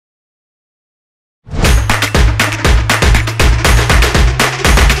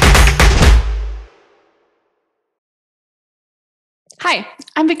Hi,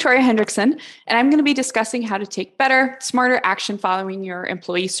 I'm Victoria Hendrickson, and I'm going to be discussing how to take better, smarter action following your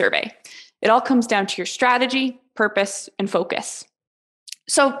employee survey. It all comes down to your strategy, purpose, and focus.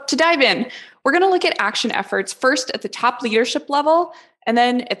 So, to dive in, we're going to look at action efforts first at the top leadership level and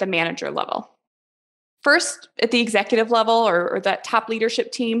then at the manager level. First, at the executive level or that top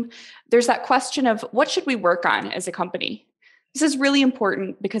leadership team, there's that question of what should we work on as a company? This is really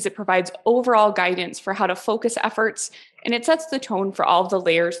important because it provides overall guidance for how to focus efforts and it sets the tone for all of the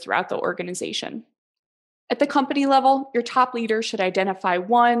layers throughout the organization. At the company level, your top leader should identify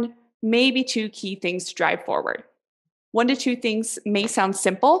one, maybe two key things to drive forward. One to two things may sound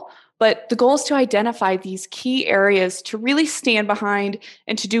simple, but the goal is to identify these key areas to really stand behind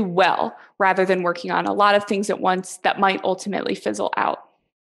and to do well, rather than working on a lot of things at once that might ultimately fizzle out.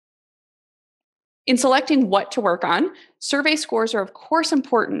 In selecting what to work on, survey scores are of course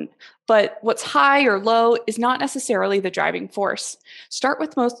important, but what's high or low is not necessarily the driving force. Start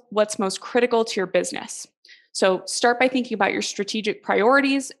with what's most critical to your business. So start by thinking about your strategic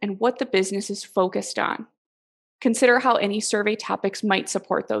priorities and what the business is focused on. Consider how any survey topics might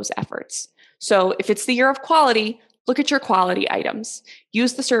support those efforts. So if it's the year of quality, look at your quality items.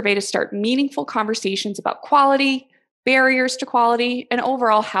 Use the survey to start meaningful conversations about quality, barriers to quality, and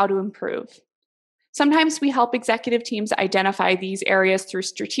overall how to improve. Sometimes we help executive teams identify these areas through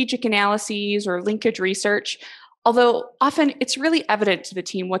strategic analyses or linkage research, although often it's really evident to the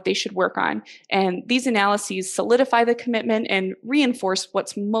team what they should work on. And these analyses solidify the commitment and reinforce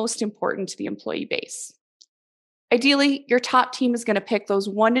what's most important to the employee base. Ideally, your top team is going to pick those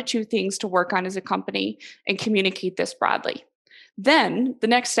one to two things to work on as a company and communicate this broadly. Then the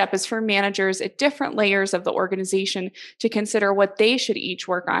next step is for managers at different layers of the organization to consider what they should each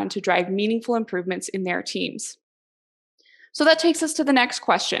work on to drive meaningful improvements in their teams. So that takes us to the next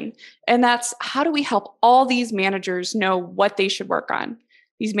question, and that's how do we help all these managers know what they should work on?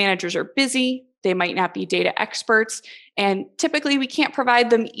 These managers are busy, they might not be data experts, and typically we can't provide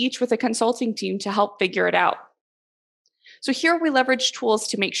them each with a consulting team to help figure it out. So here we leverage tools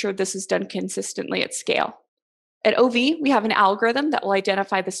to make sure this is done consistently at scale. At OV, we have an algorithm that will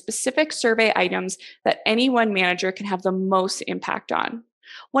identify the specific survey items that any one manager can have the most impact on.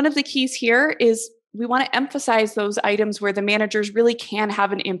 One of the keys here is we want to emphasize those items where the managers really can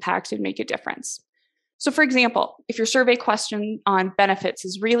have an impact and make a difference. So for example, if your survey question on benefits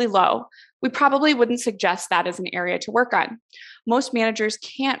is really low, we probably wouldn't suggest that as an area to work on. Most managers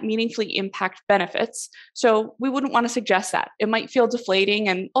can't meaningfully impact benefits, so we wouldn't want to suggest that. It might feel deflating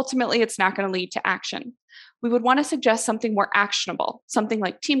and ultimately it's not going to lead to action. We would want to suggest something more actionable, something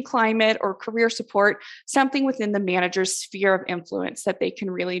like team climate or career support, something within the manager's sphere of influence that they can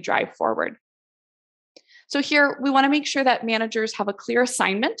really drive forward. So here, we want to make sure that managers have a clear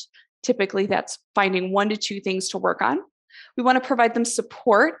assignment. Typically, that's finding one to two things to work on. We want to provide them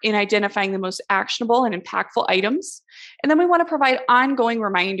support in identifying the most actionable and impactful items. And then we want to provide ongoing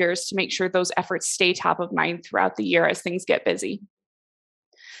reminders to make sure those efforts stay top of mind throughout the year as things get busy.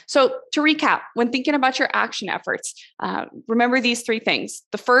 So to recap, when thinking about your action efforts, remember these three things.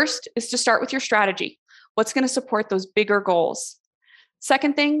 The first is to start with your strategy. What's going to support those bigger goals?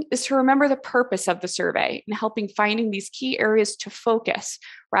 Second thing is to remember the purpose of the survey and helping finding these key areas to focus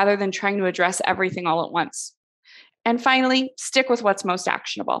rather than trying to address everything all at once. And finally, stick with what's most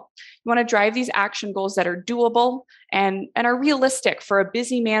actionable. You want to drive these action goals that are doable and are realistic for a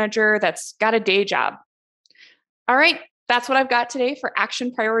busy manager that's got a day job. All right, that's what I've got today for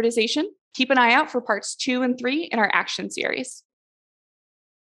action prioritization. Keep an eye out for parts 2 and 3 in our action series.